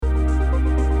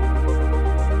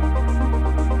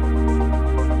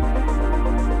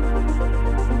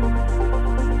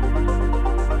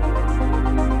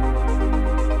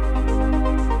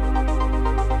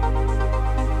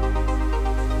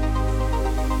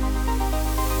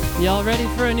Y'all ready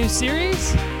for a new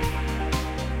series?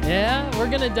 Yeah, we're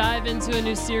going to dive into a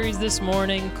new series this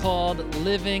morning called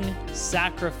Living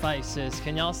Sacrifices.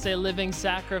 Can y'all say living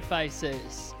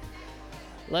sacrifices?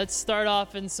 Let's start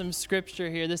off in some scripture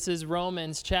here. This is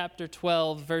Romans chapter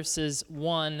 12, verses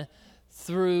 1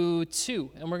 through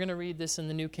 2. And we're going to read this in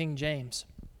the New King James.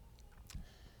 It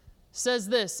says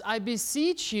this, I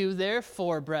beseech you,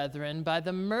 therefore, brethren, by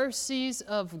the mercies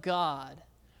of God,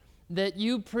 that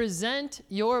you present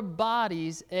your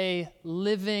bodies a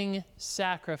living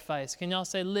sacrifice. Can y'all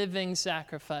say living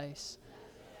sacrifice?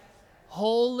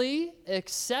 Holy,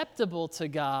 acceptable to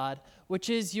God, which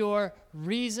is your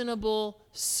reasonable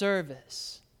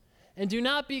service. And do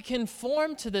not be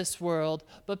conformed to this world,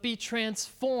 but be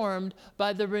transformed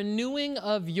by the renewing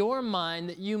of your mind,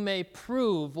 that you may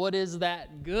prove what is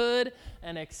that good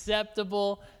and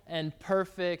acceptable and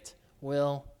perfect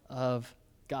will of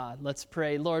God. Let's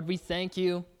pray. Lord, we thank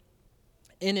you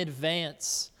in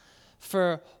advance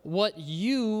for what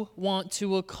you want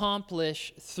to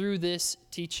accomplish through this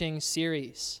teaching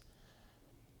series.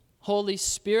 Holy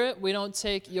Spirit, we don't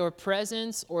take your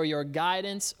presence or your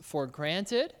guidance for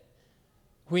granted.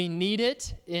 We need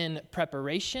it in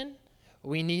preparation.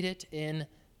 We need it in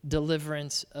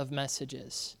deliverance of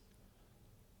messages.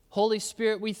 Holy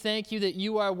Spirit, we thank you that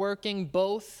you are working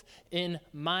both in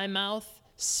my mouth,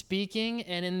 speaking,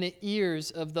 and in the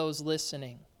ears of those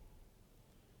listening.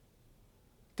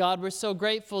 God, we're so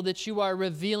grateful that you are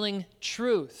revealing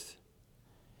truth.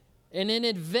 And in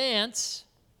advance,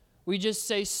 we just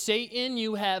say, Satan,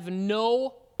 you have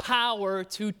no power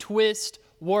to twist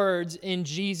words in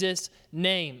Jesus'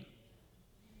 name.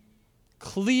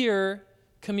 Clear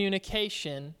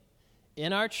communication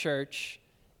in our church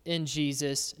in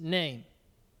Jesus' name.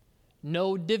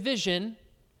 No division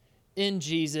in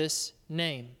Jesus'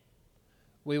 name.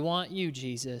 We want you,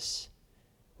 Jesus.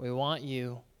 We want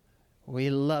you. We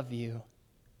love you.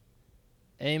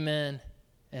 Amen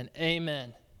and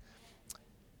amen.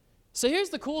 So here's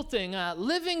the cool thing.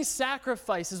 Living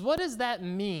sacrifices, what does that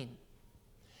mean?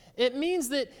 It means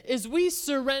that as we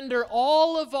surrender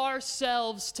all of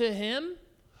ourselves to Him,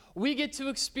 we get to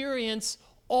experience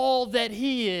all that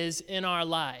He is in our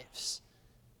lives.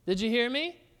 Did you hear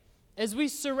me? As we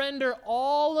surrender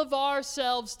all of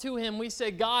ourselves to Him, we say,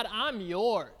 God, I'm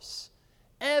yours.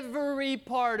 Every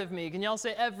part of me. Can y'all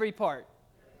say every part?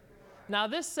 Now,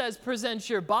 this says present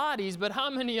your bodies, but how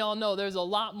many of y'all know there's a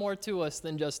lot more to us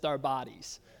than just our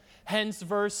bodies? Hence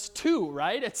verse 2,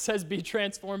 right? It says be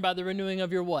transformed by the renewing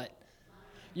of your what?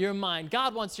 Your mind.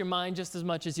 God wants your mind just as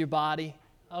much as your body,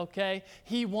 okay?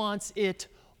 He wants it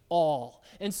all.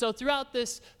 And so throughout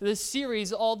this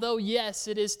series, although yes,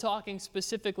 it is talking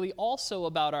specifically also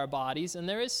about our bodies, and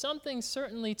there is something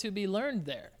certainly to be learned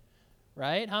there,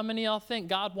 right? How many of y'all think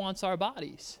God wants our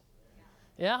bodies?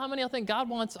 Yeah, how many of y'all think God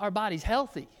wants our bodies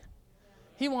healthy?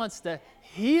 He wants to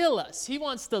heal us. He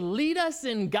wants to lead us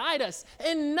and guide us,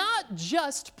 and not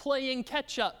just playing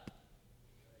catch up.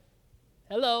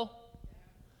 Hello?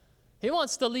 He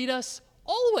wants to lead us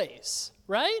always.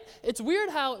 Right? It's weird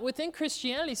how within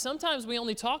Christianity, sometimes we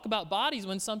only talk about bodies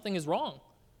when something is wrong.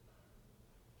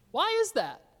 Why is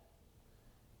that?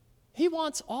 He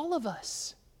wants all of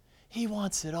us. He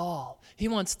wants it all. He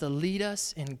wants to lead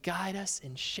us and guide us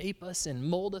and shape us and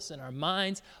mold us in our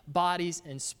minds, bodies,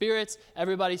 and spirits.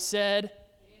 Everybody said,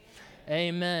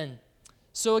 Amen.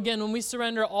 So again, when we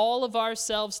surrender all of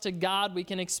ourselves to God, we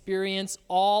can experience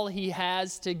all He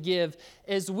has to give.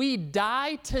 As we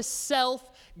die to self,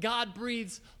 God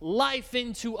breathes life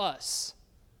into us.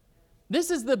 This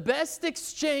is the best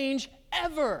exchange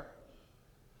ever.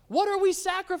 What are we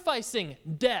sacrificing?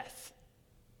 Death.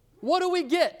 What do we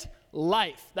get?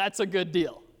 Life. That's a good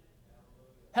deal.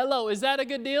 Hello, is that a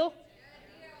good deal?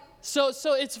 So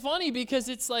it's funny because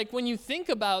it's like when you think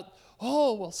about,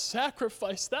 oh, well,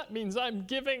 sacrifice, that means I'm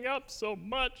giving up so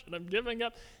much and I'm giving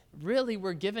up. Really,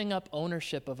 we're giving up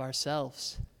ownership of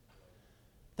ourselves.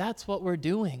 That's what we're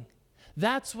doing.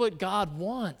 That's what God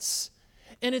wants.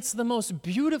 And it's the most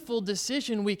beautiful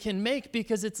decision we can make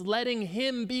because it's letting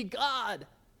Him be God.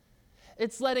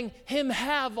 It's letting Him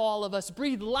have all of us,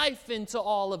 breathe life into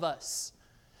all of us.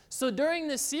 So during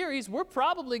this series, we're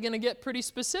probably going to get pretty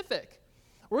specific.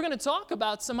 We're going to talk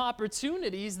about some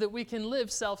opportunities that we can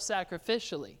live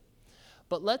self-sacrificially.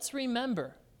 But let's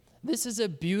remember, this is a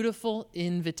beautiful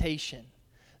invitation.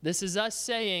 This is us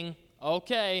saying,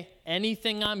 okay,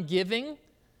 anything I'm giving,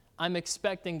 I'm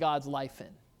expecting God's life in.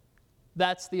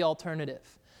 That's the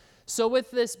alternative. So with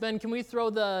this, Ben, can we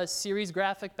throw the series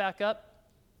graphic back up?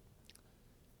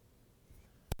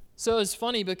 So it's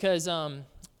funny because how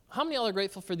many of y'all are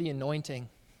grateful for the anointing?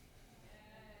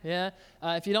 Yeah?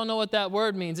 If you don't know what that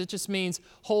word means, it just means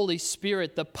Holy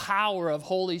Spirit, the power of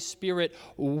Holy Spirit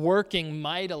working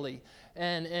mightily.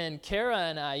 And Kara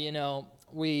and I,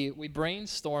 we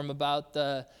brainstorm about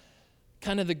the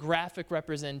kind of the graphic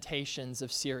representations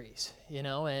of series,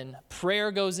 and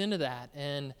prayer goes into that,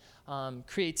 and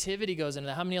creativity goes into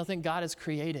that. How many of y'all think God is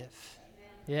creative?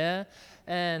 Yeah?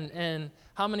 And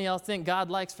how many of y'all think God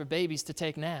likes for babies to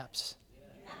take naps?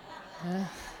 Yeah.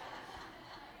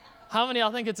 How many of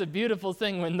y'all think it's a beautiful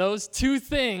thing when those two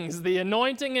things, the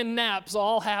anointing and naps,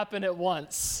 all happen at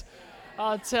once?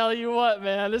 I'll tell you what,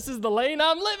 man, this is the lane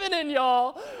I'm living in,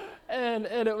 y'all. And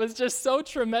it was just so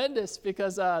tremendous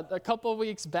because a couple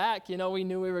weeks back, we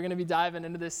knew we were going to be diving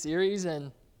into this series.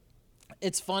 And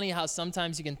it's funny how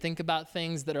sometimes you can think about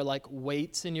things that are like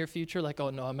weights in your future, like, oh,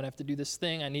 no, I'm going to have to do this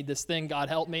thing. I need this thing. God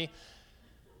help me.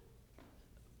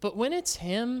 But when it's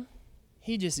Him,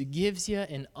 He just gives you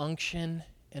an unction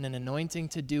and an anointing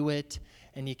to do it,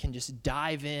 and you can just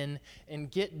dive in and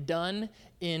get done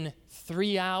in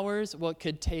 3 hours what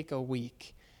could take a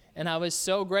week. And I was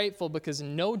so grateful because,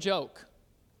 no joke,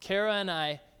 Kara and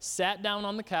I sat down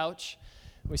on the couch.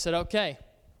 We said, okay,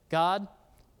 God,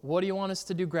 what do you want us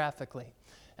to do graphically?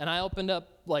 And I opened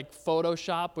up like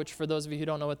Photoshop, which for those of you who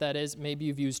don't know what that is, maybe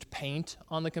you've used Paint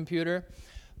on the computer.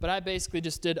 But I basically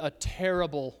just did a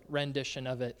terrible rendition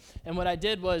of it. And what I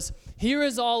did was, here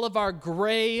is all of our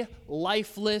gray,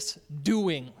 lifeless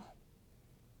doing.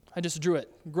 I just drew it.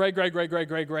 Gray, gray, gray, gray,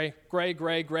 gray, gray, gray,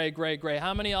 gray, gray, gray, gray.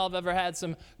 How many of y'all have ever had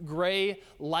some gray,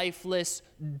 lifeless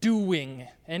doing?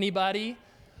 Anybody?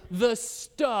 The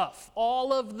stuff,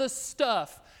 all of the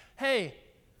stuff. Hey,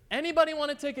 anybody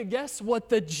want to take a guess what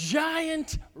the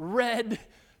giant red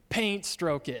paint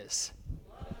stroke is?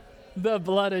 The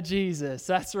blood of Jesus.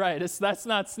 That's right. That's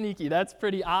not sneaky. That's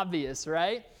pretty obvious,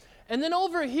 right? And then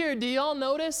over here, do y'all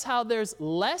notice how there's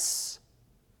less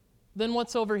than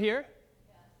what's over here?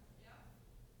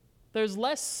 There's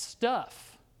less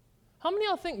stuff. How many of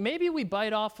y'all think maybe we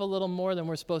bite off a little more than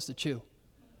we're supposed to chew?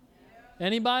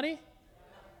 Anybody?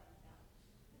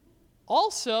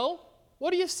 Also,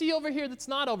 what do you see over here that's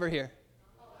not over here?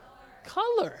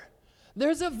 Color.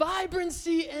 There's a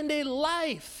vibrancy and a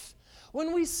life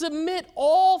when we submit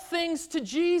all things to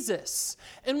Jesus,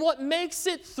 and what makes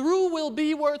it through will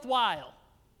be worthwhile.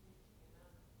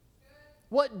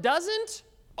 What doesn't?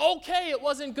 Okay, it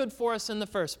wasn't good for us in the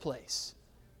first place.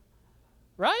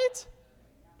 Right?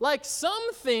 Like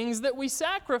some things that we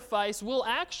sacrifice will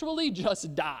actually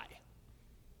just die.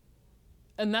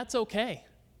 And that's okay.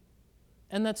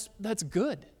 And that's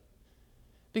good.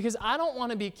 Because I don't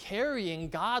want to be carrying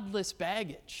godless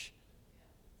baggage.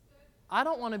 I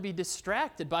don't want to be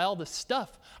distracted by all the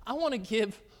stuff. I want to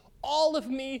give all of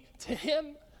me to Him.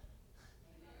 Amen.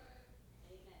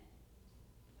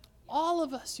 All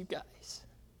of us, you guys.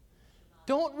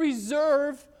 Don't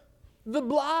reserve the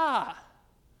blah.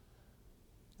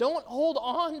 Don't hold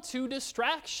on to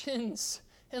distractions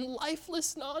and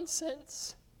lifeless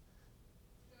nonsense.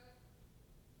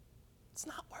 It's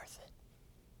not worth it.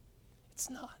 It's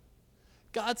not.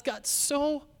 God's got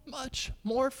so much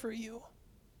more for you.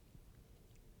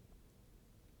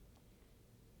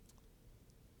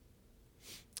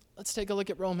 Let's take a look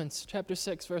at Romans chapter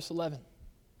 6, verse 11.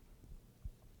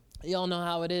 You all know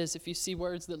how it is if you see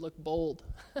words that look bold.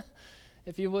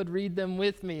 If you would read them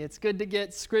with me. It's good to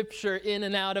get scripture in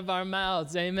and out of our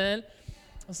mouths. Amen?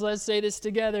 So let's say this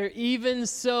together. Even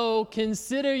so,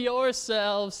 consider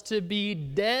yourselves to be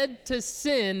dead to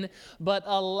sin, but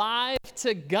alive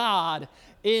to God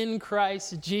in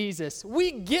Christ Jesus.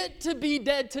 We get to be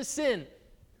dead to sin.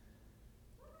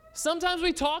 Sometimes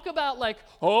we talk about like,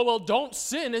 oh, well, don't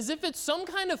sin, as if it's some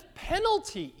kind of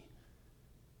penalty.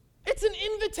 It's an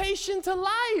invitation to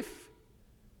life.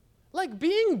 Like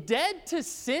being dead to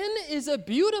sin is a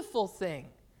beautiful thing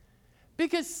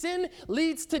because sin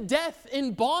leads to death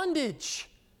in bondage.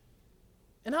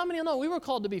 And how many of you know we were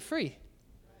called to be free?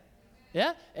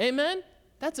 Yeah? Amen?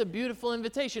 That's a beautiful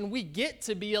invitation. We get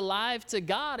to be alive to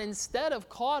God instead of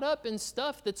caught up in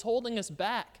stuff that's holding us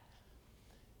back.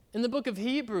 In the book of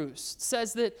Hebrews, it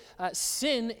says that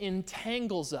sin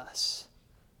entangles us.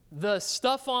 The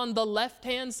stuff on the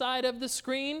left-hand side of the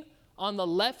screen, on the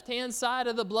left-hand side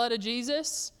of the blood of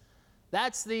Jesus,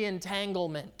 that's the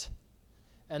entanglement.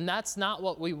 And that's not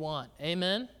what we want.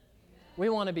 Amen? We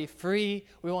want to be free.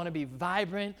 We want to be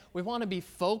vibrant. We want to be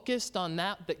focused on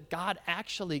that God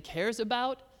actually cares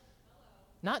about,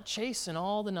 not chasing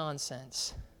all the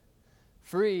nonsense.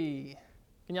 Free.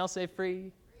 Can y'all say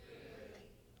free?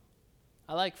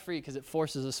 I like free because it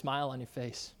forces a smile on your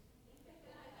face.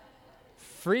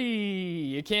 Free.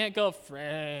 You can't go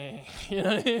free. You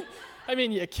know what I mean? I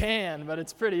mean, you can, but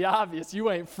it's pretty obvious you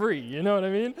ain't free. You know what I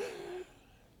mean?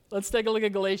 Let's take a look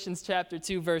at Galatians chapter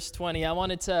 2, verse 20. I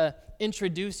wanted to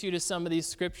introduce you to some of these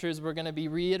scriptures. We're going to be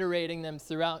reiterating them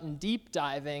throughout and deep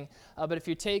diving. But if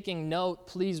you're taking note,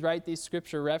 please write these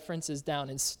scripture references down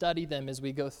and study them as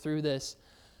we go through this.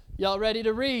 Y'all ready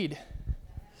to read?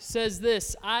 It says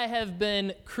this, I have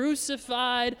been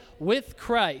crucified with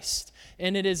Christ,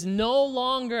 and it is no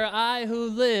longer I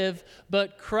who live,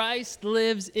 but Christ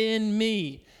lives in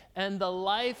me. And the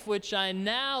life which I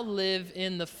now live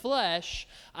in the flesh,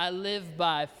 I live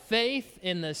by faith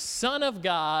in the Son of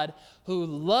God who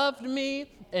loved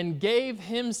me and gave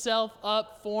himself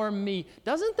up for me.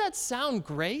 Doesn't that sound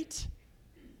great?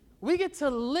 We get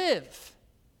to live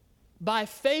by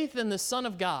faith in the Son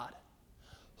of God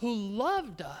who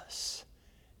loved us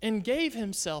and gave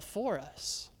himself for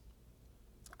us.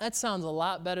 That sounds a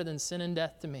lot better than sin and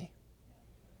death to me.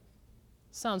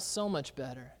 Sounds so much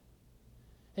better.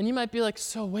 And you might be like,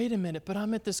 so wait a minute, but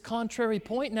I'm at this contrary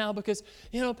point now because,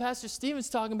 Pastor Stephen's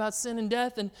talking about sin and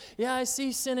death, and yeah, I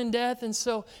see sin and death, and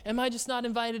so am I just not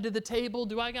invited to the table?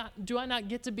 Do I not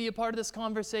get to be a part of this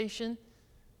conversation?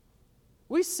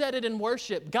 We said it in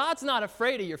worship. God's not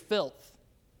afraid of your filth,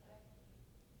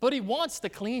 but he wants to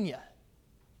clean you.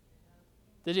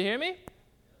 Did you hear me?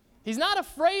 He's not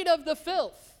afraid of the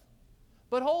filth,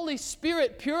 but Holy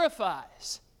Spirit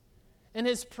purifies. And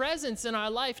his presence in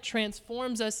our life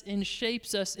transforms us and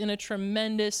shapes us in a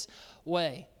tremendous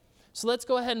way. So let's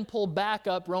go ahead and pull back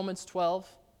up Romans 12.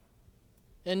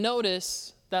 And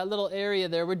notice that little area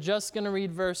there. We're just going to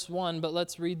read verse 1, but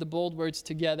let's read the bold words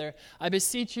together. I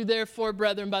beseech you, therefore,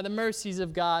 brethren, by the mercies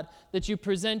of God, that you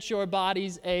present your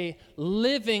bodies a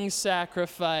living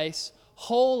sacrifice,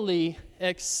 holy,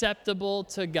 acceptable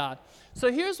to God.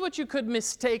 So here's what you could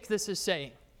mistake this as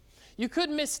saying. You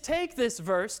could mistake this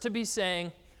verse to be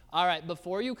saying, all right,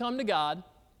 before you come to God,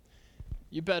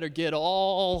 you better get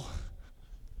all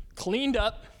cleaned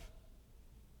up,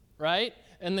 right?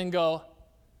 And then go,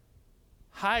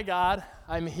 hi, God,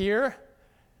 I'm here.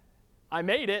 I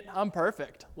made it. I'm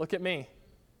perfect. Look at me.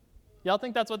 Y'all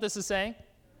think that's what this is saying?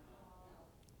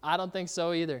 I don't think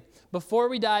so either. Before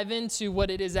we dive into what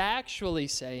it is actually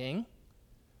saying,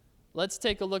 let's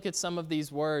take a look at some of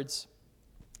these words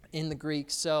in the Greek.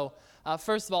 So,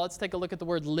 first of all, let's take a look at the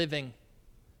word living.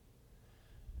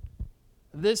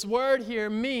 This word here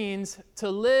means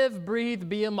to live, breathe,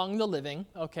 be among the living.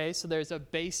 Okay, so there's a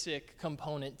basic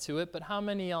component to it, but how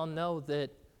many of y'all know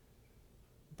that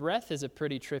breath is a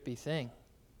pretty trippy thing?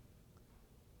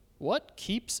 What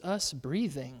keeps us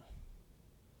breathing?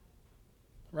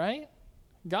 Right?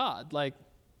 God,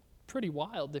 pretty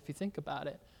wild if you think about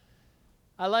it.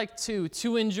 I like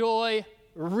to enjoy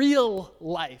real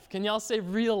life. Can y'all say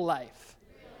real life?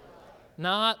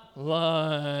 Not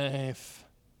life.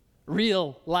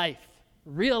 Real life.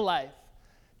 Real life.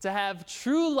 To have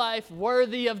true life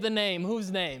worthy of the name.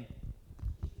 Whose name?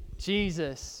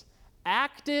 Jesus.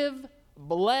 Active,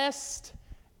 blessed,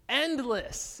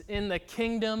 endless in the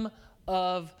kingdom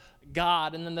of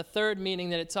God. And then the third meaning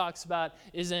that it talks about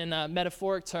is in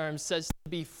metaphoric terms, says to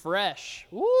be fresh.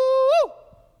 Woo!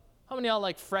 How many of y'all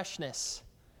like freshness?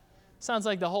 Sounds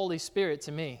like the Holy Spirit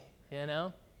to me,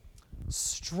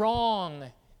 Strong,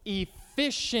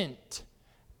 efficient,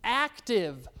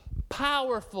 active,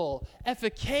 powerful,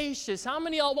 efficacious. How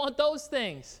many of y'all want those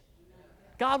things?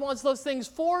 God wants those things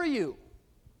for you.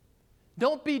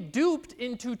 Don't be duped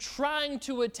into trying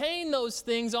to attain those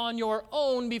things on your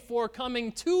own before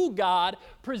coming to God,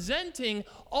 presenting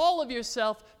all of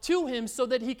yourself to him so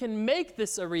that he can make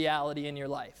this a reality in your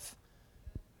life.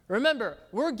 Remember,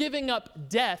 we're giving up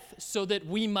death so that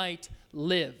we might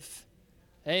live.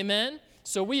 Amen?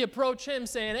 So we approach him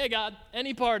saying, hey, God,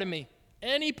 any part of me,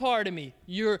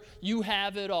 you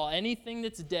have it all. Anything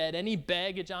that's dead, any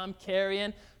baggage I'm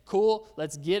carrying, cool,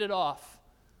 let's get it off.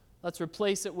 Let's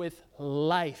replace it with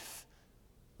life.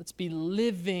 Let's be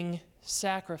living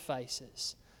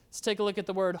sacrifices. Let's take a look at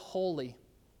the word holy.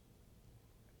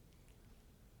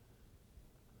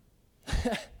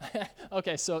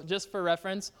 Okay, so just for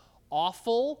reference,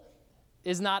 awful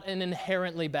is not an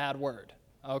inherently bad word,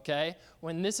 okay?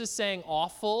 When this is saying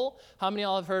awful, how many of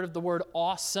y'all have heard of the word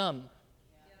awesome?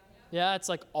 Yeah, it's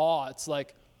like awe. It's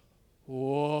like,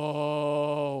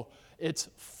 whoa. It's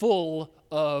full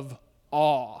of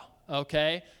awe,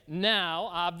 okay? Now,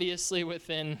 obviously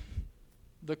within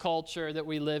the culture that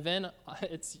we live in,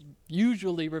 it's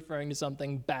usually referring to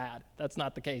something bad. That's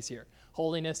not the case here.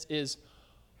 Holiness is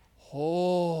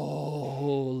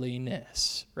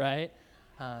holiness, right?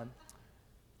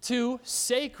 2,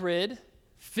 sacred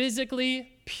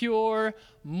physically pure,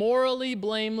 morally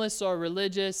blameless or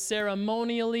religious,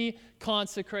 ceremonially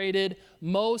consecrated,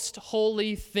 most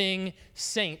holy thing,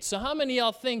 saint. So how many of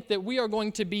y'all think that we are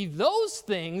going to be those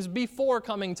things before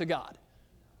coming to God?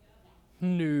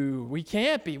 No, we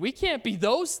can't be. We can't be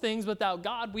those things without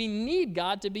God. We need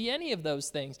God to be any of those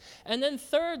things. And then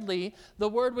thirdly, the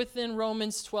word within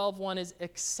Romans 12:1 is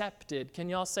accepted. Can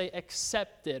y'all say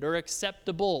accepted or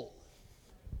acceptable?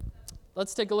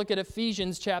 Let's take a look at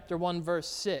Ephesians chapter 1, verse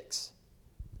 6.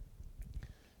 It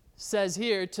says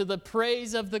here, to the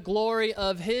praise of the glory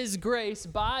of his grace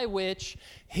by which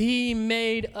he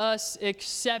made us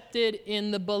accepted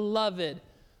in the beloved.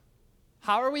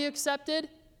 How are we accepted?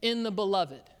 In the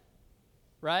beloved,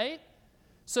 right?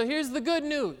 So here's the good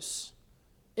news.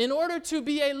 In order to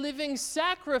be a living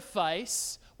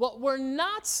sacrifice, what we're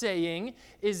not saying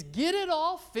is get it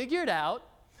all figured out,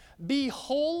 be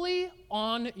holy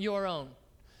on your own.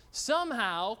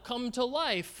 Somehow come to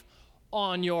life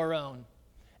on your own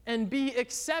and be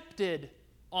accepted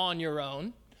on your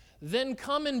own. Then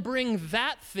come and bring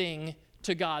that thing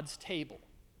to God's table.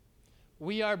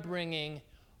 We are bringing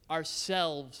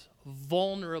ourselves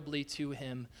vulnerably to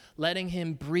him, letting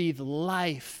him breathe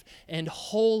life and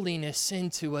holiness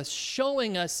into us,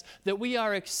 showing us that we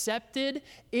are accepted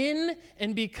in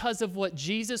and because of what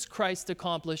Jesus Christ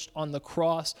accomplished on the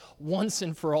cross once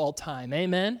and for all time.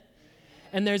 Amen?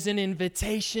 And there's an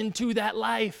invitation to that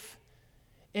life,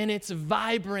 and it's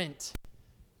vibrant.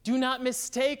 Do not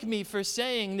mistake me for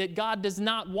saying that God does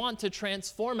not want to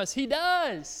transform us. He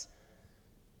does.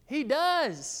 He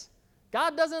does.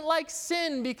 God doesn't like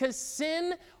sin because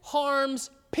sin harms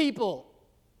people.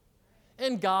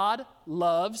 And God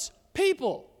loves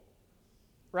people.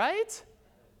 Right?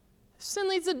 Sin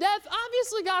leads to death.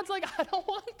 Obviously, God's like, I don't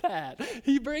want that.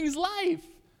 He brings life.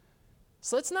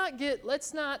 So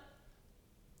let's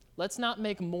not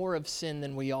make more of sin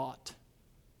than we ought.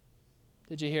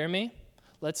 Did you hear me?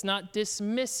 Let's not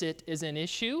dismiss it as an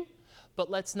issue, but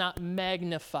let's not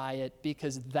magnify it,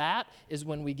 because that is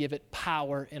when we give it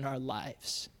power in our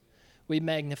lives. We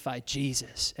magnify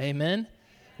Jesus. Amen?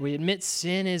 We admit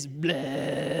sin is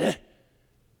bleh,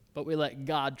 but we let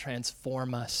God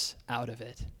transform us out of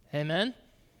it. Amen?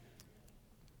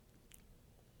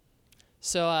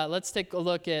 So let's take a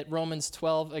look at Romans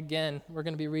 12 again. We're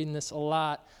going to be reading this a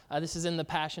lot. This is in the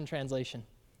Passion Translation.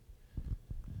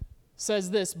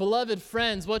 Says this, beloved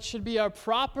friends, what should be our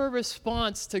proper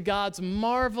response to God's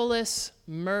marvelous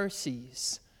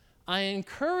mercies? I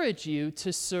encourage you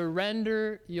to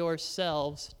surrender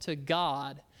yourselves to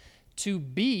God, to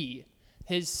be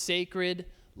his sacred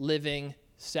living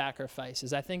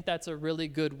sacrifices. I think that's a really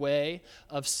good way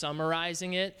of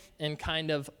summarizing it and kind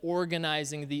of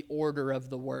organizing the order of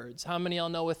the words. How many of y'all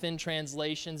know within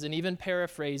translations and even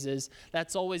paraphrases,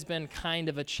 that's always been kind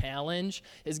of a challenge,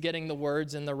 is getting the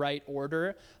words in the right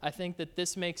order. I think that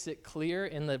this makes it clear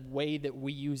in the way that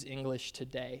we use English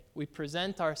today. We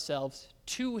present ourselves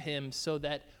to him so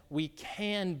that we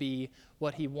can be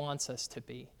what he wants us to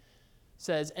be. It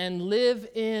says, and live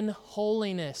in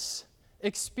holiness,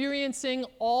 experiencing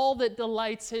all that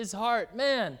delights his heart.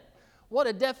 Man, what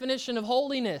a definition of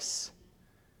holiness.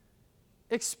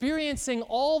 Experiencing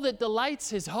all that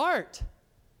delights his heart.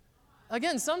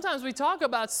 Again, sometimes we talk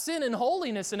about sin and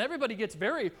holiness and everybody gets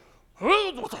very,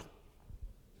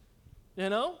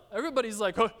 everybody's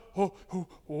like, and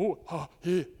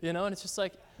it's just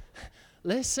like,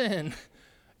 listen,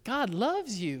 God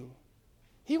loves you.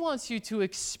 He wants you to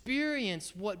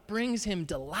experience what brings him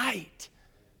delight.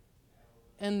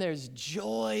 And there's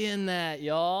joy in that,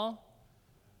 y'all.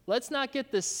 Let's not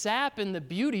get the sap and the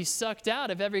beauty sucked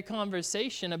out of every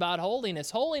conversation about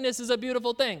holiness. Holiness is a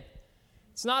beautiful thing.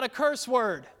 It's not a curse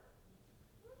word.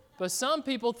 But some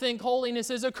people think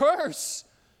holiness is a curse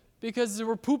because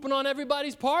we're pooping on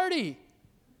everybody's party.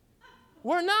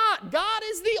 We're not. God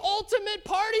is the ultimate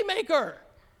party maker.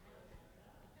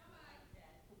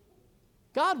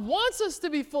 God wants us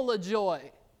to be full of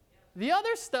joy. The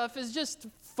other stuff is just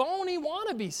phony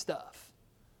wannabe stuff.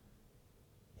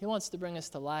 He wants to bring us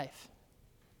to life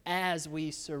as we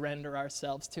surrender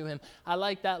ourselves to him. I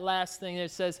like that last thing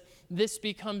that says, this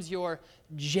becomes your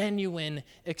genuine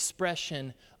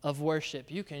expression of worship.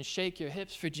 You can shake your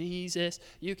hips for Jesus.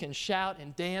 You can shout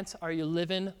and dance. Are you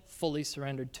living fully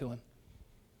surrendered to him?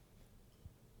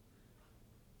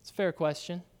 It's a fair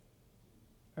question,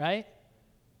 right?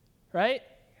 Right?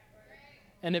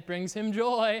 And it brings him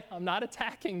joy. I'm not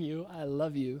attacking you. I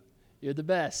love you. You're the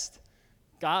best.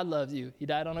 God loves you. He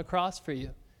died on a cross for you.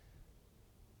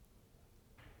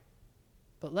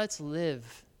 But let's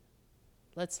live.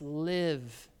 Let's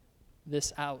live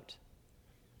this out.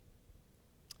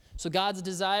 So God's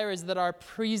desire is that our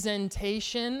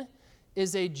presentation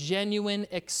is a genuine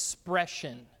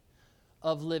expression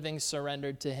of living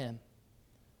surrendered to him.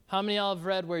 How many of y'all have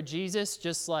read where Jesus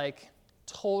just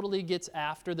totally gets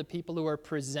after the people who are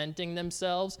presenting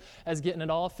themselves as getting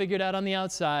it all figured out on the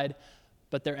outside,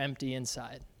 but they're empty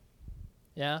inside?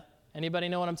 Yeah? Anybody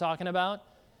know what I'm talking about?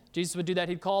 Jesus would do that.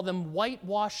 He'd call them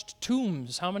whitewashed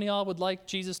tombs. How many of y'all would like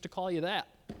Jesus to call you that?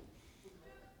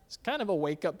 It's kind of a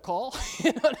wake-up call.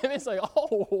 You know what I mean? It's like,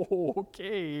 oh,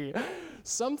 okay.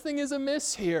 Something is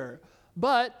amiss here.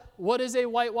 But what is a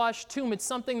whitewashed tomb? It's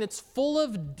something that's full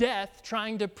of death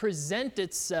trying to present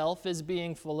itself as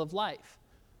being full of life,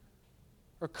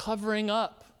 or covering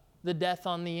up the death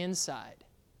on the inside.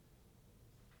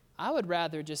 I would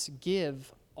rather just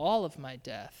give all of my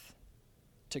death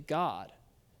to God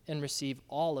and receive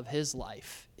all of his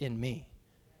life in me.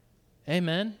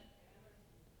 Amen?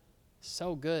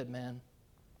 So good, man.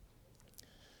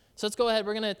 So let's go ahead.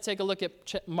 We're going to take a look at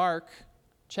Mark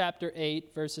chapter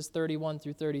 8, verses 31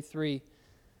 through 33.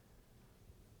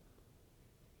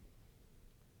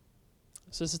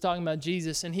 So this is talking about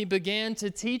Jesus. And he began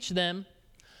to teach them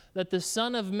that the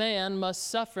Son of Man must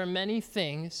suffer many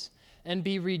things and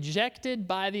be rejected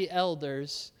by the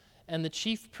elders and the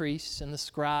chief priests and the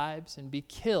scribes and be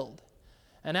killed,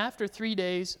 and after 3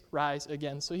 days rise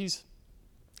again. So he's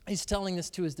telling this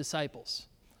to his disciples.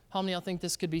 How many of y'all think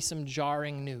this could be some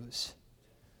jarring news?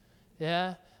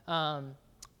 Yeah?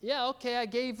 Okay, I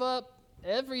gave up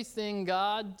everything,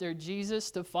 God, or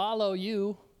Jesus, to follow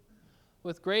you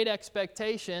with great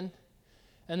expectation.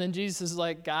 And then Jesus is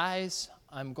like, guys,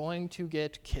 I'm going to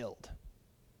get killed.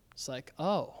 It's like,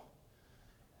 oh.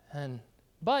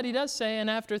 But he does say, and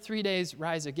after 3 days,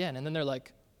 rise again. And then they're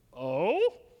like, oh?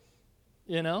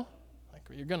 You know? Like,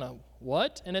 you're going to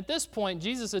what? And at this point,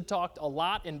 Jesus had talked a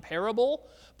lot in parable,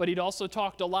 but he'd also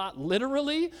talked a lot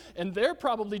literally. And they're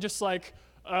probably just like,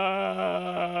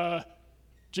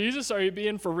 Jesus, are you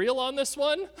being for real on this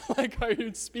one? Like, are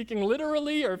you speaking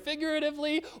literally or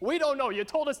figuratively? We don't know. You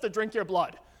told us to drink your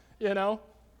blood, you know?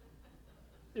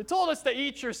 You told us to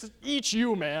eat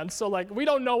you, man. So, we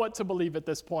don't know what to believe at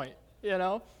this point, you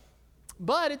know?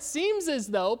 But it seems as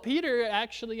though Peter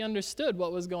actually understood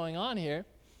what was going on here.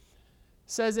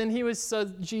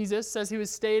 Jesus says he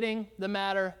was stating the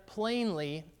matter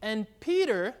plainly, and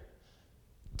Peter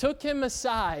took him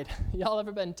aside. Y'all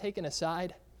ever been taken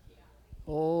aside? Yeah.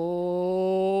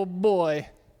 Oh, boy.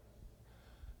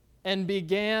 And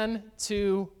began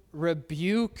to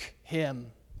rebuke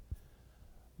him.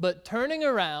 But turning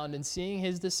around and seeing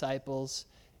his disciples,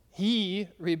 he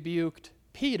rebuked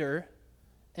Peter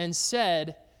and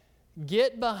said,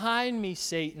 "Get behind me,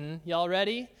 Satan." Y'all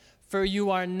ready? "For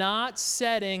you are not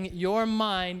setting your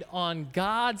mind on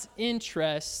God's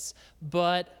interests,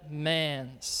 but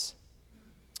man's."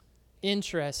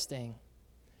 Interesting.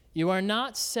 You are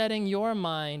not setting your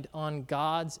mind on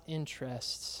God's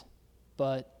interests,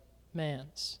 but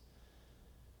man's.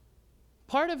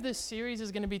 Part of this series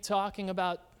is going to be talking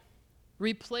about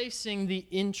replacing the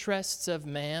interests of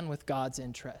man with God's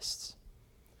interests,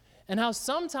 and how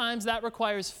sometimes that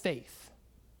requires faith.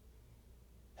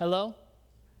 Hello?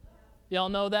 Y'all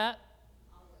know that?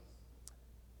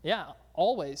 Yeah,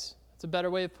 always. It's a better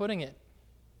way of putting it.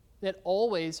 It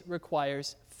always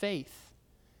requires faith,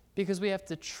 because we have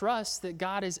to trust that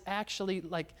God is actually,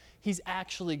 he's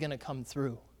actually going to come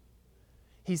through.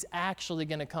 He's actually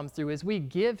going to come through as we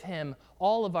give him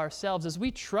all of ourselves, as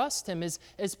we trust him,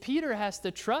 as Peter has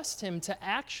to trust him to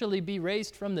actually be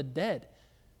raised from the dead.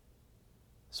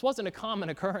 This wasn't a common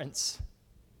occurrence.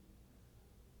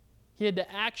 He had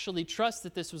to actually trust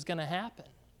that this was going to happen.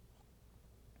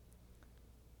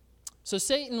 So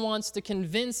Satan wants to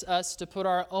convince us to put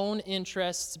our own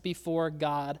interests before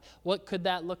God. What could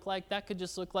that look like? That could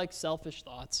just look like selfish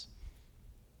thoughts.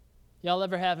 Y'all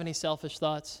ever have any selfish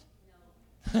thoughts?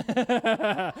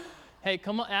 No. Hey,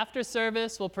 come on, after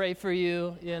service, we'll pray for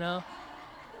you, you know.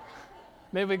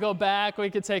 Maybe we go back, we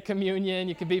could take communion,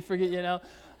 you could be forgiven, you know.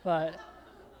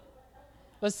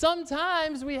 But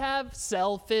sometimes we have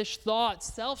selfish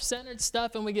thoughts, self-centered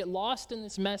stuff, and we get lost in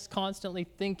this mess constantly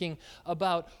thinking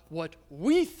about what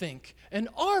we think and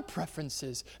our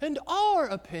preferences and our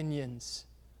opinions.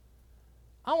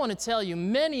 I want to tell you,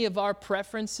 many of our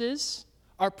preferences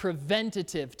are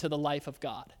preventative to the life of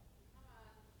God.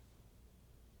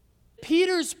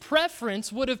 Peter's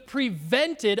preference would have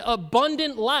prevented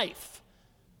abundant life.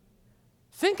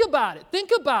 Think about it. Think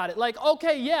about it.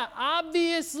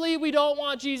 Obviously we don't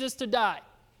want Jesus to die.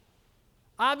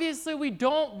 Obviously we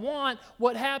don't want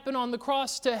what happened on the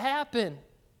cross to happen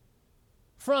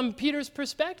from Peter's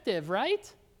perspective,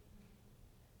 right?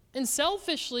 And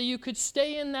selfishly, you could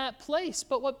stay in that place.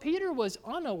 But what Peter was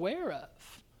unaware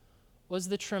of was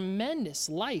the tremendous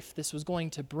life this was going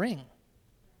to bring.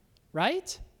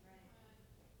 Right?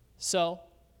 So,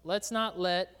 let's not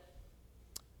let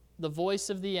the voice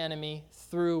of the enemy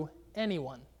through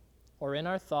anyone or in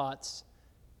our thoughts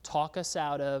talk us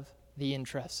out of the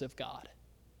interests of God.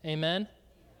 Amen?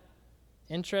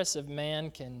 Interests of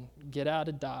man can get out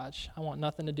of Dodge. I want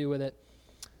nothing to do with it.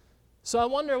 So I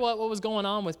wonder what was going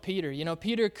on with Peter. You know,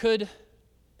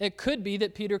 it could be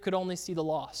that Peter could only see the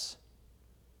loss.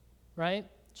 Right?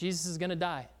 Jesus is going to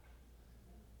die.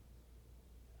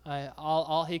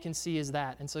 All he can see is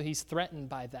that. And so he's threatened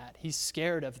by that. He's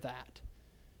scared of that.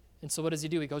 And so what does he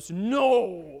do? He goes,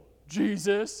 "No,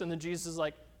 Jesus." And then Jesus is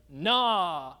like,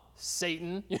 "Nah,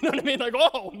 Satan." You know what I mean? Like,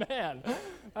 oh, man.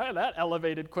 That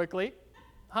elevated quickly.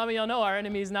 How many of y'all know our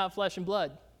enemy is not flesh and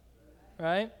blood?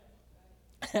 Right?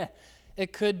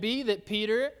 It could be that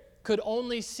Peter could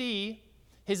only see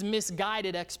his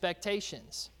misguided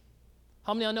expectations.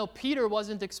 How many of y'all know Peter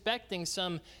wasn't expecting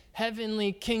some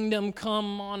heavenly kingdom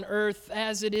come on earth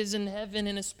as it is in heaven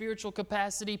in a spiritual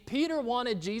capacity? Peter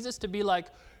wanted Jesus to be like,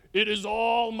 "It is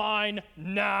all mine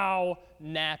now,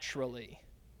 naturally."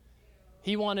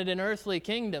 He wanted an earthly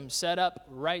kingdom set up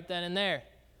right then and there.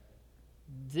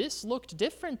 This looked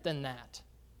different than that.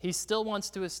 He still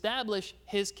wants to establish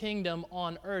his kingdom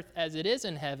on earth as it is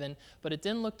in heaven, but it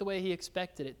didn't look the way he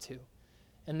expected it to.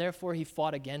 And therefore, he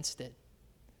fought against it.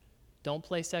 Don't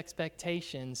place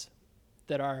expectations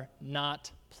that are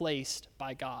not placed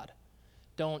by God.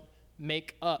 Don't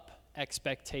make up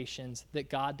expectations that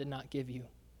God did not give you.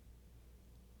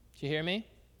 Do you hear me?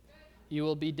 You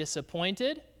will be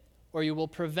disappointed, or you will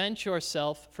prevent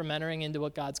yourself from entering into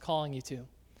what God's calling you to.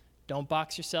 Don't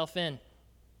box yourself in.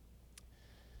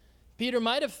 Peter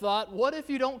might have thought, what if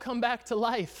you don't come back to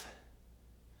life?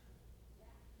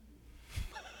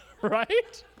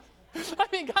 Right? I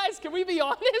mean, guys, can we be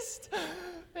honest?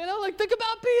 You know, like, think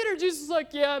about Peter. Jesus is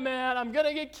like, "Yeah, man, I'm going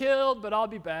to get killed, but I'll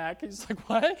be back." He's like,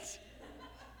 "What?"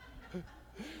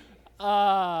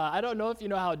 I don't know if you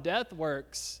know how death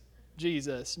works,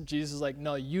 Jesus. And Jesus is like,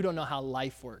 "No, you don't know how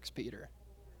life works, Peter."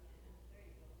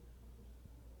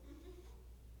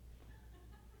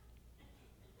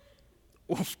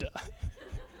 Oofta.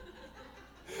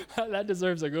 That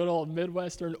deserves a good old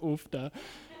Midwestern oofta.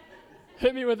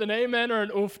 Hit me with an amen or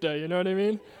an oofta, you know what I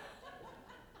mean?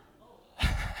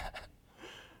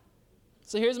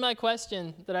 So here's my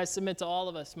question that I submit to all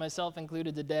of us, myself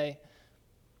included today.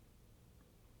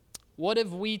 What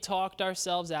have we talked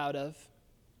ourselves out of,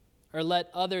 or let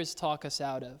others talk us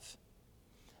out of,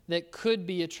 that could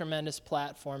be a tremendous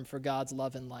platform for God's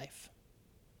love and life?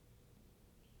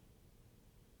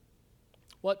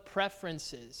 What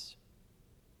preferences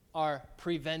are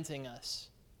preventing us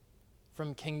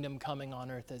from kingdom coming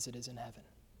on earth as it is in heaven?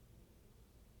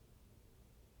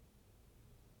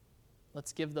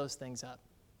 Let's give those things up.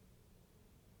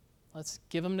 Let's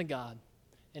give them to God,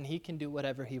 and he can do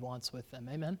whatever he wants with them.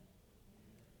 Amen?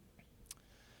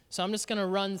 So I'm just going to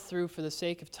run through for the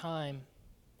sake of time,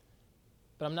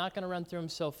 but I'm not going to run through them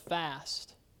so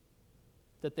fast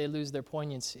that they lose their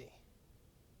poignancy.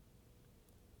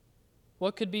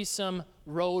 What could be some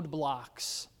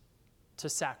roadblocks to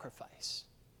sacrifice?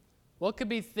 What could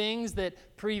be things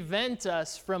that prevent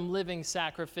us from living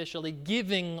sacrificially,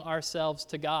 giving ourselves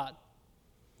to God?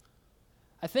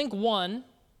 I think one,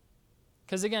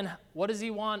 because again, what does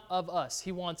he want of us?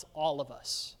 He wants all of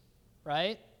us,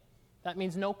 right? That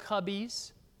means no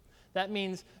cubbies. That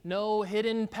means no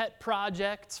hidden pet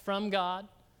projects from God.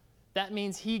 That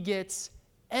means he gets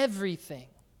everything.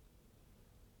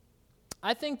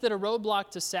 I think that a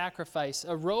roadblock to sacrifice,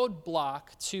 a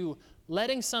roadblock to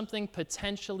letting something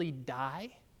potentially die,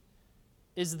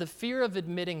 is the fear of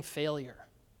admitting failure.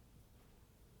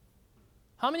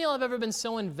 How many of y'all have ever been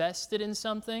so invested in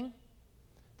something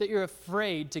that you're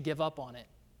afraid to give up on it?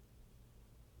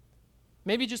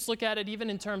 Maybe just look at it even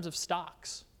in terms of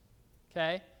stocks,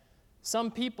 okay? Some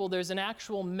people, there's an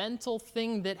actual mental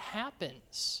thing that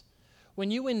happens. When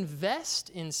you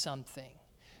invest in something,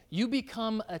 you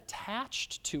become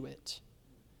attached to it.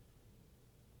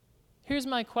 Here's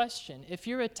my question. If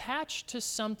you're attached to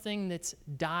something that's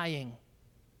dying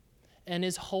and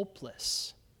is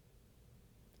hopeless,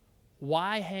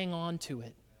 why hang on to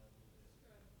it?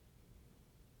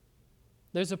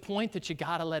 There's a point that you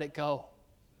gotta let it go.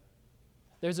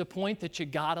 There's a point that you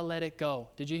gotta let it go.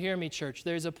 Did you hear me, church?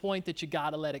 There's a point that you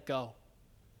gotta let it go.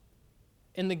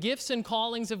 And the gifts and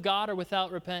callings of God are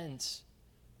without repentance.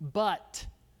 But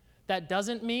that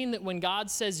doesn't mean that when God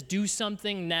says do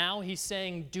something now, he's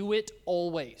saying do it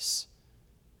always.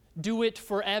 Do it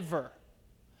forever.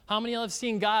 How many of you have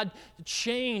seen God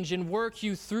change and work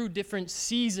you through different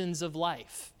seasons of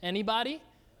life? Anybody?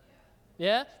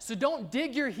 Yeah? So don't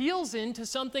dig your heels into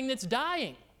something that's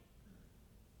dying.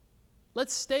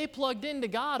 Let's stay plugged into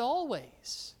God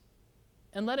always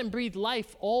and let Him breathe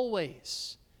life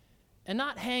always and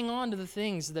not hang on to the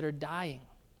things that are dying.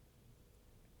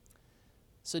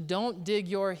 So don't dig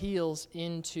your heels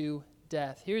into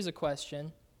death. Here's a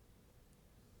question.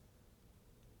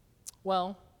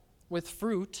 Well, with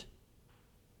fruit,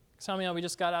 how many of y'all, we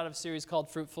just got out of a series called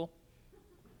Fruitful?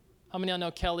 How many of y'all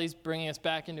know Kelly's bringing us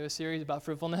back into a series about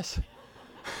fruitfulness?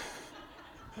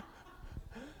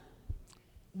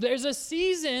 There's a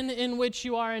season in which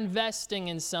you are investing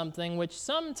in something, which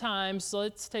sometimes, so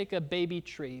let's take a baby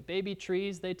tree. Baby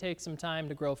trees, they take some time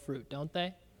to grow fruit, don't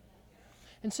they?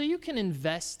 And so you can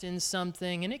invest in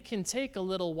something, and it can take a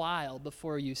little while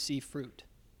before you see fruit.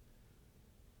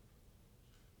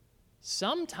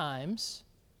 Sometimes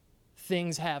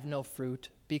things have no fruit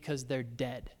because they're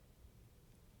dead.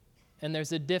 And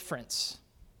there's a difference.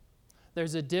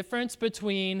 There's a difference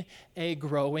between a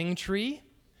growing tree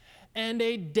and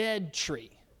a dead tree.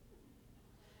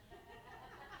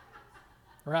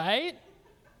 Right?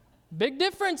 Big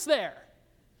difference there.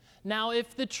 Now,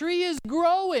 if the tree is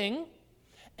growing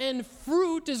and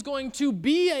fruit is going to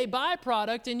be a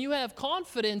byproduct and you have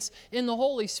confidence in the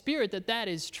Holy Spirit that that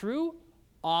is true,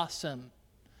 awesome.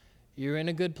 You're in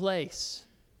a good place.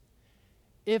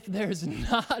 If there's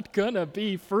not going to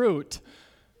be fruit,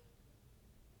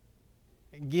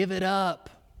 give it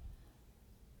up.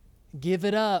 Give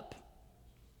it up.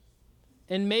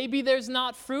 And maybe there's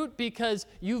not fruit because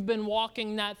you've been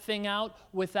walking that thing out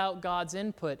without God's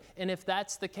input. And if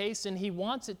that's the case and He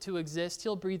wants it to exist,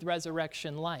 He'll breathe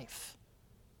resurrection life.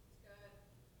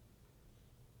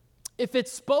 If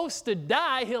it's supposed to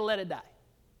die, He'll let it die.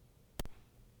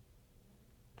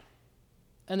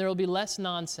 And there will be less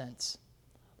nonsense,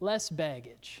 less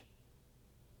baggage.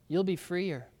 You'll be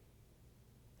freer.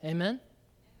 Amen?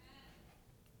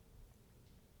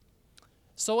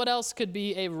 So what else could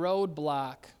be a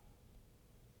roadblock?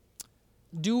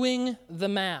 Doing the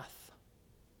math.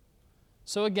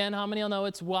 So again, how many of you know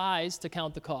it's wise to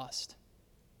count the cost?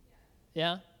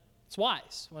 Yeah? It's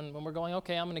wise. When we're going,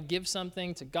 okay, I'm going to give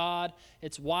something to God,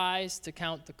 it's wise to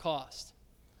count the cost.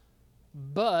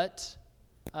 But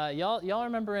y'all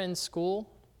remember in school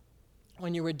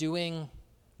when you were doing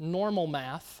normal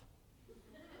math,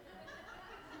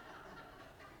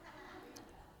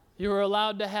 you were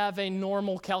allowed to have a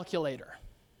normal calculator,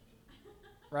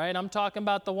 right? I'm talking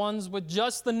about the ones with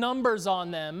just the numbers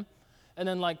on them, and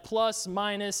then like plus,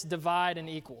 minus, divide, and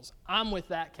equals. I'm with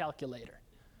that calculator.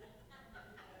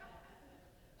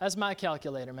 That's my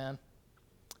calculator, man.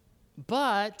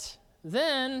 But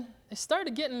then I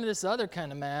started getting into this other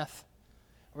kind of math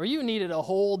where you needed a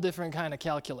whole different kind of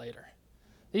calculator.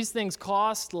 These things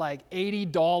cost like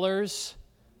 $80,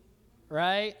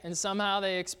 right? And somehow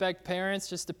they expect parents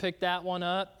just to pick that one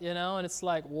up, and it's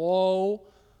like, whoa.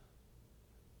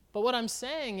 But what I'm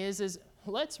saying is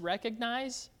let's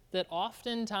recognize that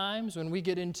oftentimes when we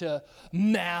get into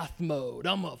math mode,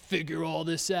 I'm going to figure all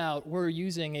this out, we're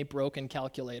using a broken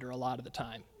calculator a lot of the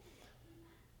time.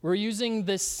 We're using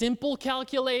the simple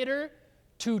calculator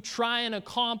to try and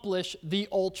accomplish the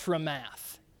ultra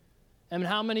math. And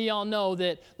how many of y'all know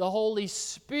that the Holy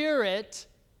Spirit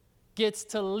gets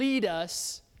to lead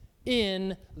us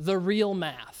in the real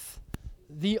math,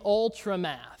 the ultra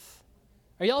math?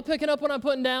 Are y'all picking up what I'm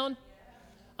putting down?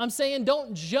 I'm saying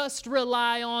don't just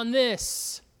rely on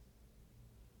this.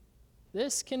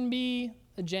 This can be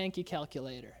a janky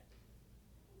calculator.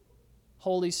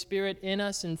 Holy Spirit in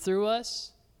us and through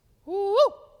us, woo!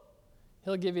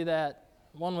 He'll give you that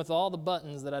one with all the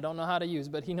buttons that I don't know how to use,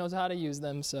 but He knows how to use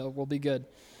them, so we'll be good.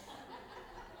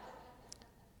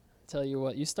 Tell you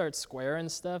what, you start squaring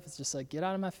stuff, it's just like, get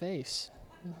out of my face.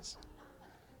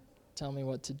 Tell me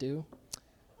what to do.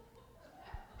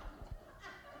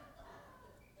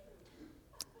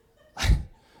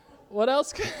 What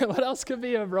else could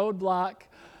be a roadblock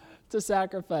to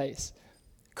sacrifice?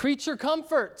 Creature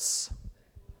comforts.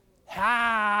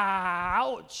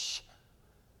 Ouch.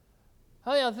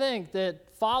 How do y'all think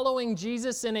that following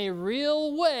Jesus in a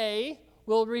real way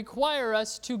will require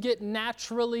us to get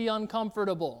naturally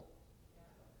uncomfortable?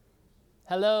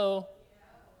 Hello?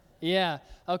 Yeah.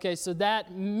 Okay, so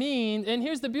that means, and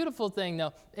here's the beautiful thing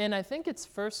though, and I think it's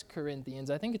 1 Corinthians.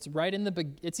 I think it's right in the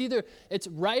it's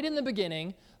right in the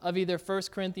beginning of either 1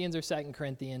 Corinthians or 2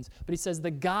 Corinthians. But he says, the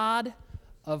God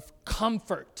of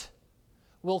comfort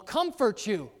will comfort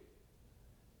you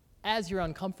as you're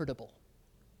uncomfortable.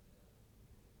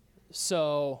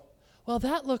 So well,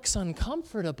 that looks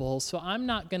uncomfortable, so I'm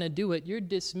not going to do it. You're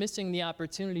dismissing the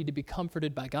opportunity to be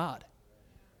comforted by God.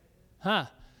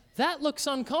 That looks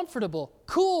uncomfortable.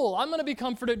 Cool, I'm going to be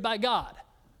comforted by God.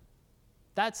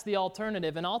 That's the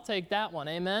alternative, and I'll take that one,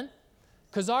 amen?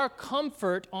 Because our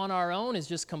comfort on our own is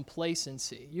just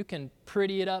complacency. You can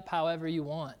pretty it up however you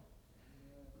want,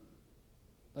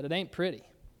 but it ain't pretty.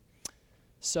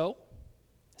 So,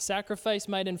 sacrifice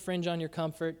might infringe on your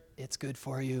comfort. It's good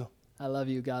for you. I love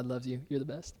you. God loves you. You're the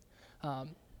best.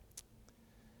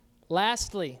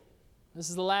 Lastly, this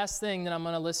is the last thing that I'm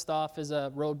going to list off as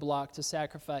a roadblock to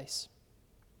sacrifice.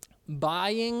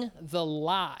 Buying the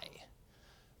lie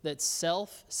that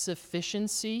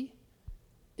self-sufficiency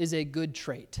is a good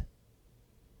trait.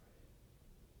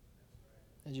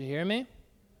 Did you hear me?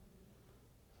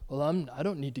 Well, I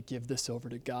don't need to give this over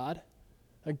to God.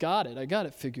 I got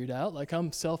it figured out. Like,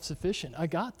 I'm self-sufficient. I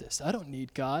got this. I don't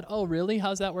need God. Oh, really?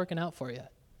 How's that working out for you?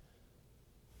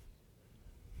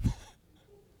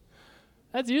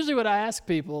 That's usually what I ask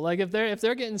people. Like, if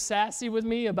they're getting sassy with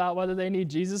me about whether they need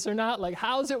Jesus or not, like,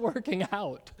 how's it working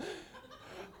out?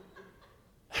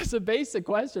 It's a basic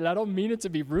question. I don't mean it to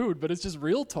be rude, but it's just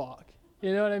real talk.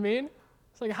 You know what I mean?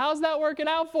 It's like, how's that working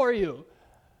out for you?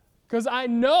 Because I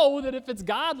know that if it's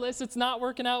godless, it's not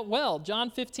working out well.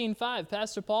 John 15:5.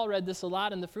 Pastor Paul read this a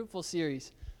lot in the Fruitful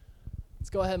series. Let's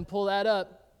go ahead and pull that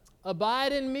up.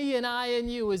 Abide in me and I in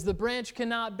you, as the branch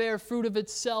cannot bear fruit of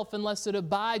itself unless it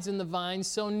abides in the vine,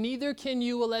 so neither can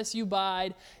you unless you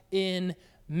abide in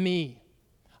me.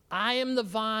 I am the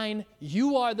vine,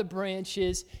 you are the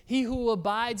branches. He who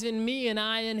abides in me and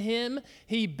I in him,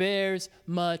 he bears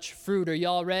much fruit. Are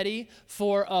y'all ready?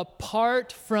 For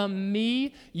apart from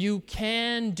me, you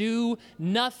can do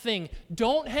nothing.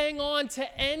 Don't hang on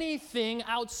to anything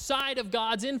outside of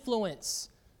God's influence.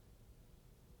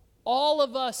 All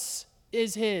of us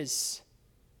is his.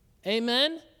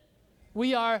 Amen?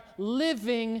 We are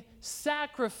living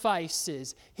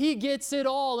sacrifices. He gets it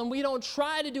all, and we don't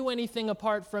try to do anything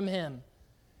apart from him.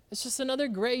 It's just another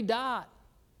gray dot.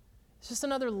 It's just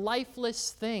another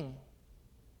lifeless thing.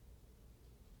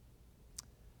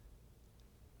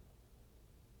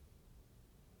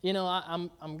 You know,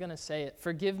 I'm going to say it.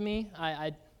 Forgive me.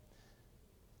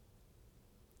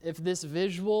 If this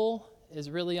visual is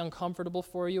really uncomfortable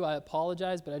for you, I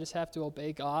apologize, but I just have to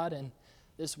obey God. And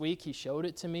this week he showed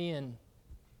it to me, and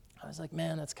I was like,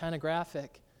 man, that's kind of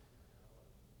graphic.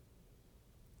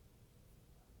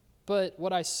 But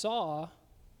what I saw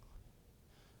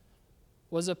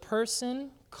was a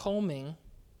person combing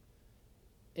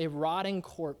a rotting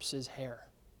corpse's hair.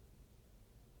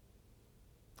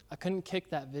 I couldn't kick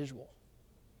that visual.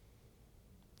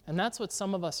 And that's what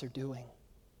some of us are doing.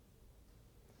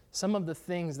 Some of the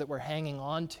things that we're hanging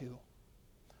on to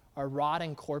are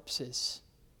rotting corpses.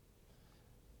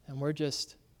 And we're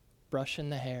just brushing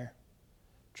the hair,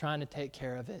 trying to take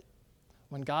care of it,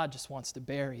 when God just wants to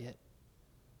bury it.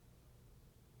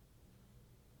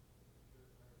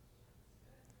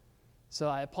 So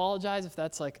I apologize if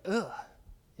that's like, ugh,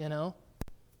 you know,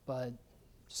 but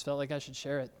just felt like I should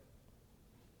share it.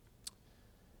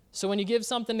 So when you give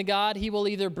something to God, he will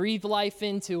either breathe life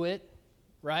into it,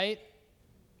 right?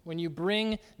 When you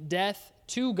bring death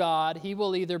to God, he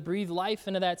will either breathe life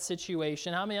into that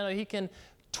situation. How many know he can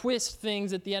twist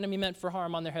things that the enemy meant for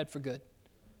harm on their head for good?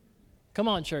 Come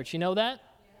on, church, you know that?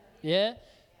 Yeah?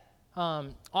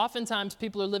 Oftentimes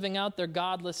people are living out their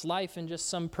godless life in just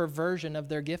some perversion of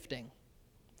their gifting.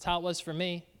 That's how it was for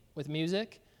me with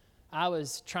music. I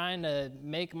was trying to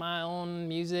make my own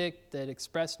music that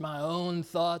expressed my own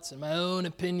thoughts and my own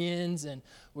opinions and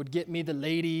would get me the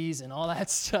ladies and all that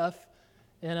stuff,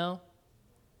 you know?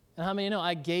 And how many know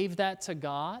I gave that to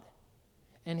God,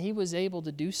 and he was able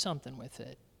to do something with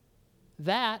it?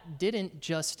 That didn't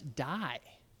just die,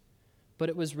 but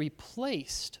it was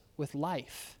replaced with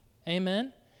life.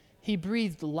 Amen? He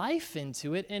breathed life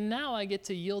into it, and now I get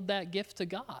to yield that gift to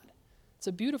God. It's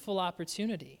a beautiful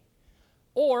opportunity.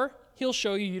 Or he'll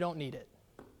show you don't need it.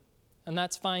 And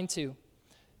that's fine too.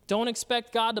 Don't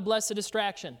expect God to bless a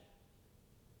distraction.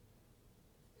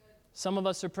 Some of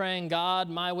us are praying, God,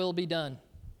 my will be done.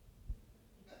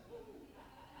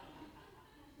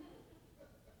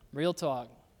 Real talk.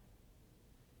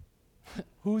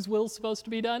 Whose will's supposed to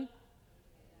be done?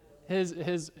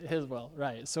 His will,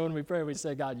 right. So when we pray, we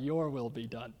say, God, your will be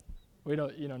done. We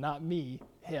don't, not me,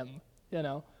 him,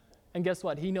 And guess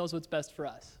what? He knows what's best for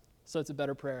us. So it's a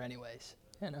better prayer anyways,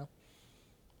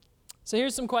 So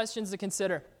here's some questions to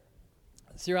consider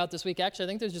throughout this week. Actually, I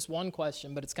think there's just one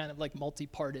question, but it's kind of like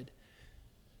multi-parted.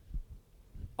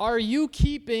 Are you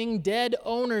keeping dead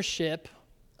ownership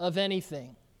of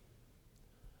anything?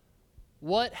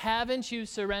 What haven't you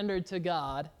surrendered to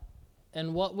God,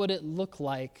 and what would it look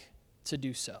like to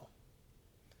do so?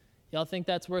 Y'all think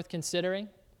that's worth considering?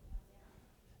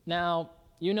 Now,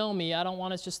 you know me, I don't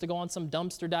want us just to go on some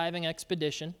dumpster diving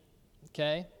expedition,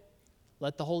 okay?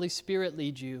 Let the Holy Spirit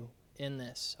lead you in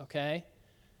this, okay?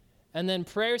 And then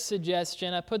prayer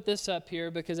suggestion, I put this up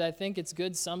here because I think it's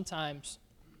good sometimes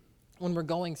when we're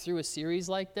going through a series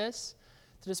like this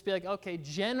to just be like, okay,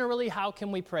 generally, how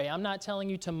can we pray? I'm not telling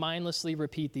you to mindlessly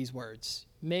repeat these words.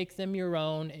 Make them your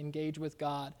own, engage with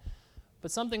God.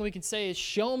 But something we can say is,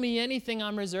 show me anything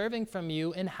I'm reserving from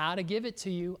you and how to give it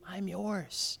to you. I'm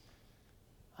yours.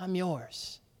 I'm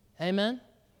yours. Amen?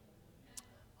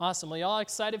 Awesome. Well, y'all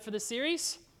excited for the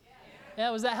series?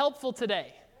 Yeah, was that helpful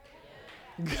today?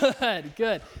 Good,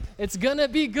 good. It's going to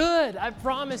be good. I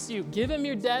promise you. Give him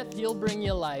your death, he'll bring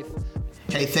you life.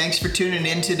 Hey, thanks for tuning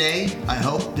in today. I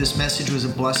hope this message was a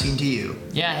blessing to you.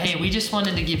 Yeah, hey, we just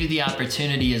wanted to give you the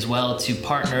opportunity as well to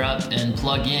partner up and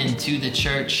plug in to the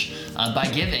church by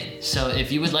giving. So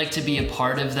if you would like to be a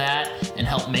part of that and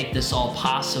help make this all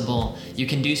possible, you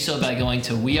can do so by going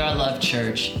to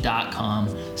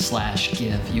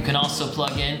wearelovechurch.com/give. You can also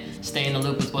plug in, stay in the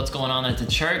loop with what's going on at the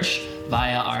church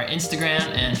via our Instagram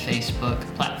and Facebook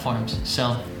platforms.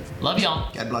 So, love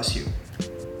y'all. God bless you.